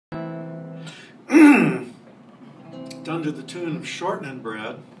done to the tune of Shortening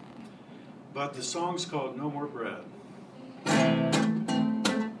Bread, but the song's called No More Bread.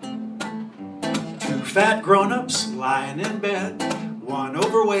 Two fat grown-ups lying in bed, one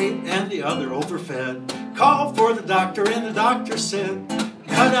overweight and the other overfed. Called for the doctor and the doctor said,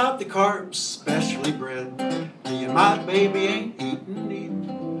 cut out the carbs, especially bread. Me and my baby ain't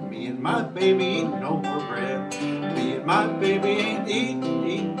eating. Me and my baby ain't no more bread. Me and my baby ain't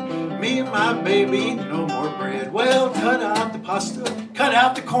eating. Me and my baby ain't no more bread. Well, cut out the pasta, cut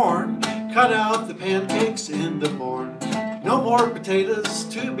out the corn, cut out the pancakes in the morn. No more potatoes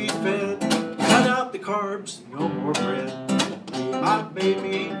to be fed. Cut out the carbs, no more bread. Me and my baby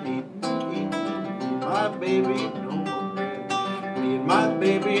ain't eating. Me and my baby ain't no more bread. Me and my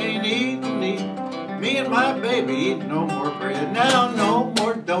baby ain't eating. Me and my baby eat no more bread. Now no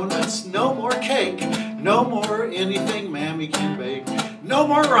more donuts, no more cake, no more anything Mammy can bake. No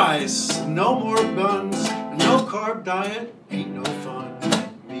more rice, no more buns, no carb diet ain't no fun.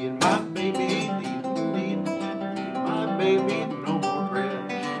 Me and my baby ain't eating. Me and my baby ain't no more bread.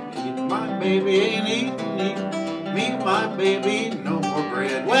 Me and my baby ain't eating. Me and my baby ain't no more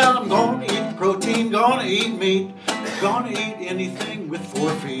bread. Well, I'm gonna eat protein, gonna eat meat, gonna eat anything with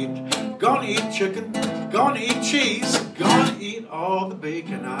 4 feet. Gonna eat chicken, gonna eat cheese, gonna eat all the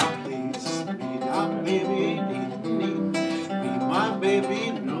bacon I please. Me and my baby ain't eating. Me and my baby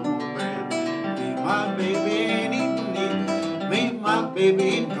ain't no more bread. Me and my baby ain't eating. Me and my baby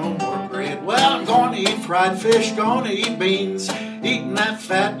ain't no more bread. Well, I'm gonna eat fried fish, gonna eat beans, eating that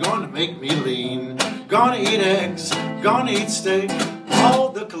fat gonna make me lean. Gonna eat eggs, gonna eat steak, all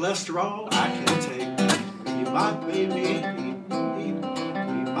the cholesterol I can take. Me and my baby ain't eating.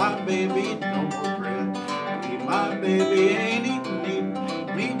 My baby ain't no more bread. Me and my baby ain't eating.